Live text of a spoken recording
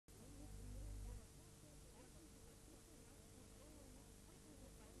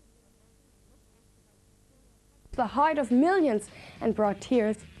the heart of millions and brought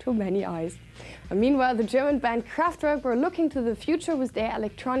tears to many eyes. Meanwhile, the German band Kraftwerk were looking to the future with their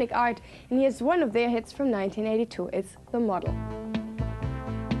electronic art, and here's one of their hits from 1982. It's The Model.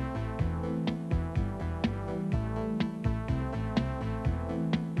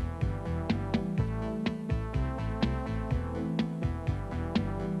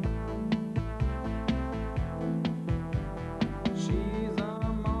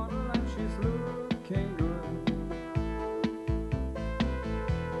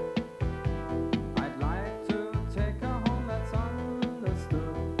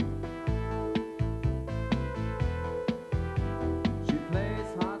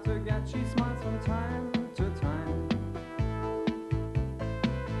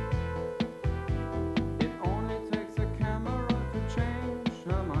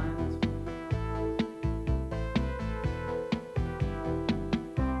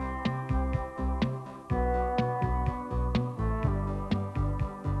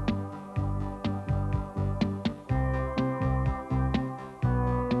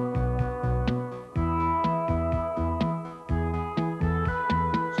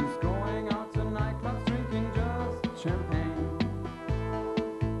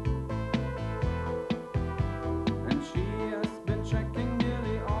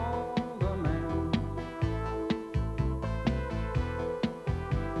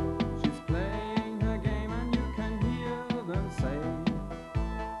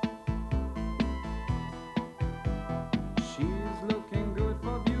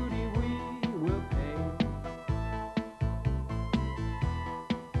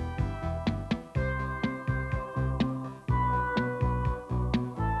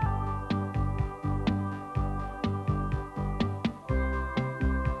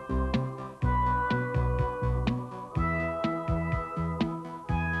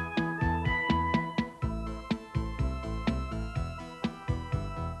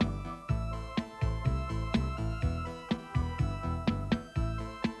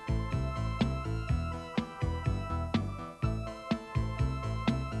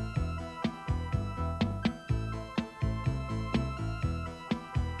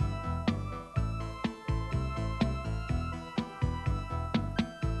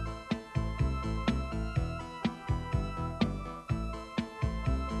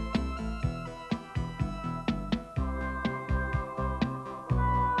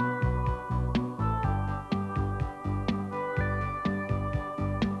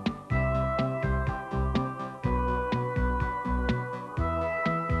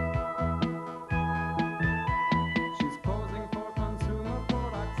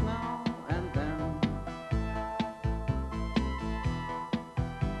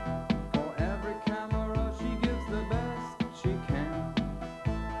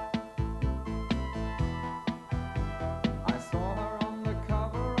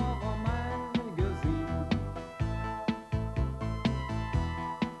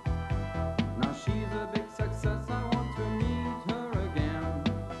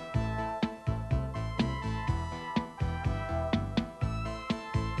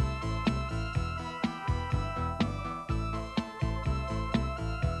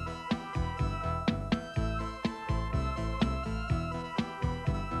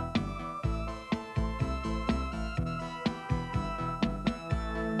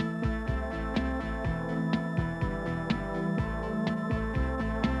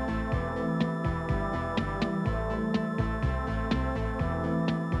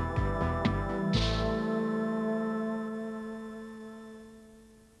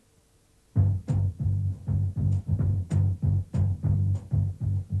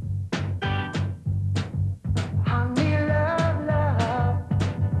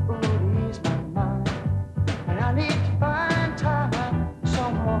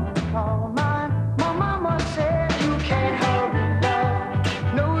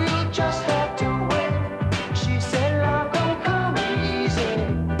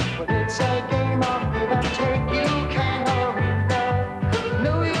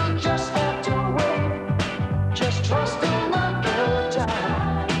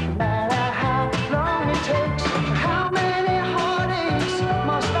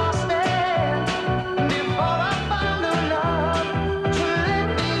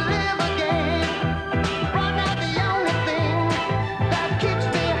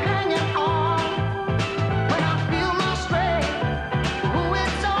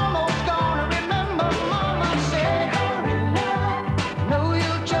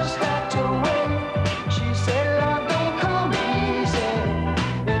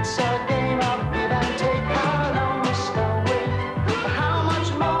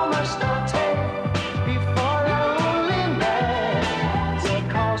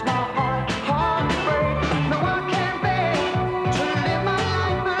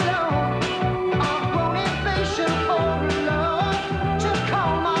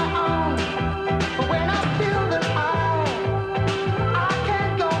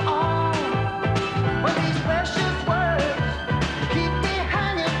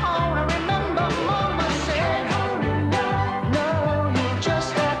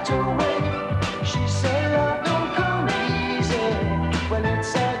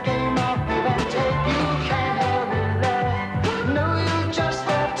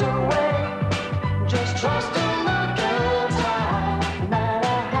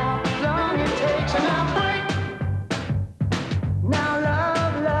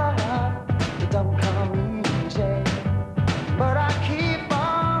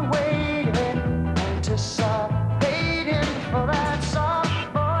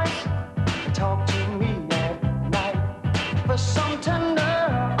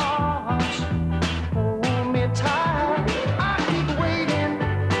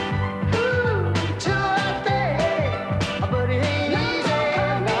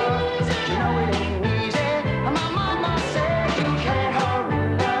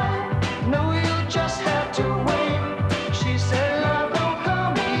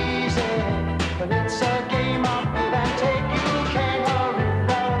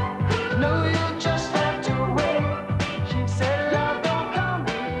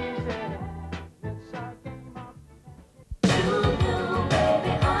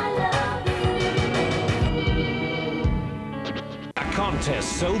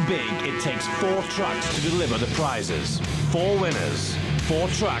 contest so big it takes 4 trucks to deliver the prizes. 4 winners, 4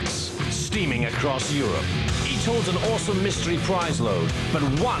 trucks, steaming across Europe. Each holds an awesome mystery prize load, but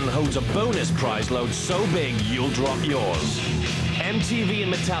one holds a bonus prize load so big you'll drop yours. MTV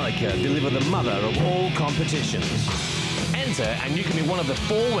and Metallica deliver the mother of all competitions. Enter and you can be one of the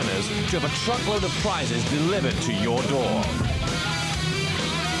 4 winners to have a truckload of prizes delivered to your door.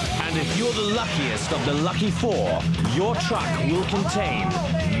 And if you're the luckiest of the lucky 4, your truck will contain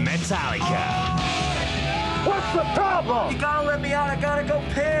Metallica. What's the problem? You gotta let me out, I gotta go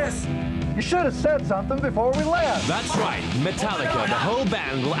piss. You should have said something before we left. That's right, Metallica, the whole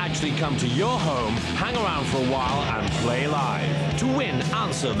band will actually come to your home, hang around for a while and play live. To win,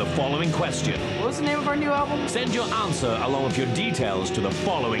 answer the following question. What's the name of our new album? Send your answer along with your details to the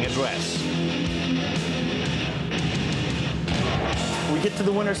following address. We get to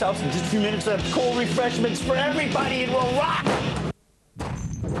the winner's house in just a few minutes and have cold refreshments for everybody and we'll rock!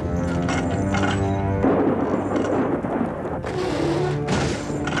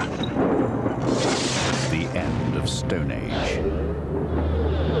 The end of Stone Age.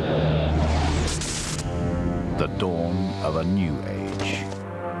 The dawn of a new age.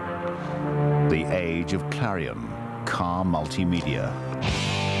 The age of Clarion, car multimedia.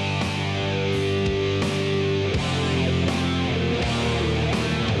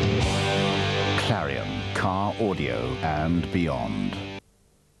 Clarion, car audio and beyond.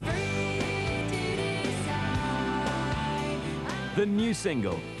 The new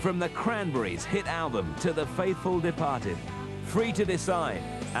single from the Cranberries' hit album To the Faithful Departed. Free to Decide,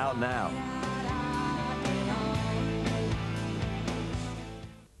 out now.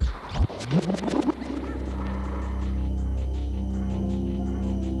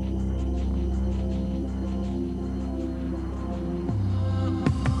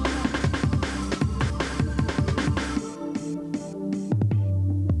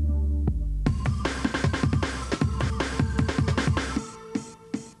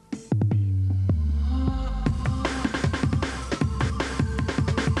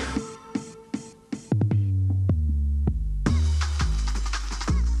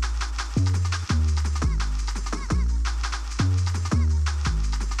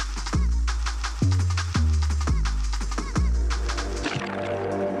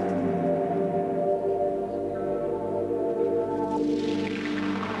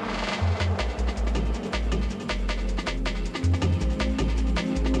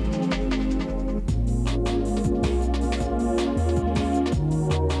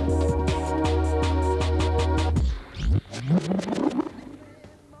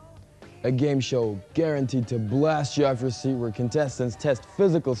 A game show guaranteed to blast you off your seat where contestants test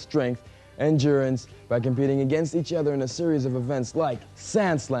physical strength, endurance by competing against each other in a series of events like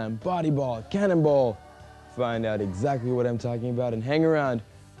Sand Slam, Body Ball, Cannonball. Find out exactly what I'm talking about and hang around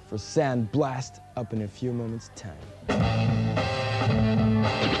for Sand Blast up in a few moments' time.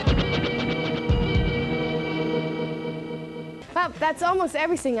 Well, that's almost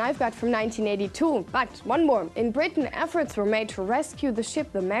everything I've got from 1982. But one more. In Britain, efforts were made to rescue the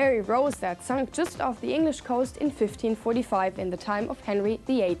ship the Mary Rose that sunk just off the English coast in 1545 in the time of Henry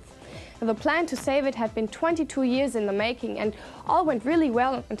VIII. The plan to save it had been 22 years in the making, and all went really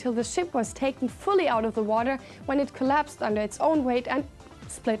well until the ship was taken fully out of the water when it collapsed under its own weight and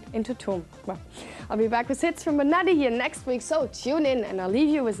split into two. Well, I'll be back with hits from another year next week, so tune in, and I'll leave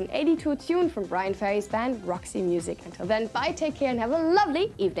you with an 82 tune from Brian Ferry's band Roxy Music. Until then, bye, take care, and have a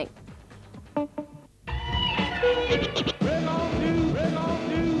lovely evening.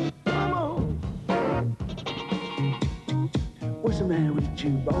 What's the matter with you,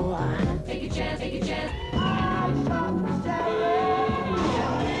 boy? Take a chance.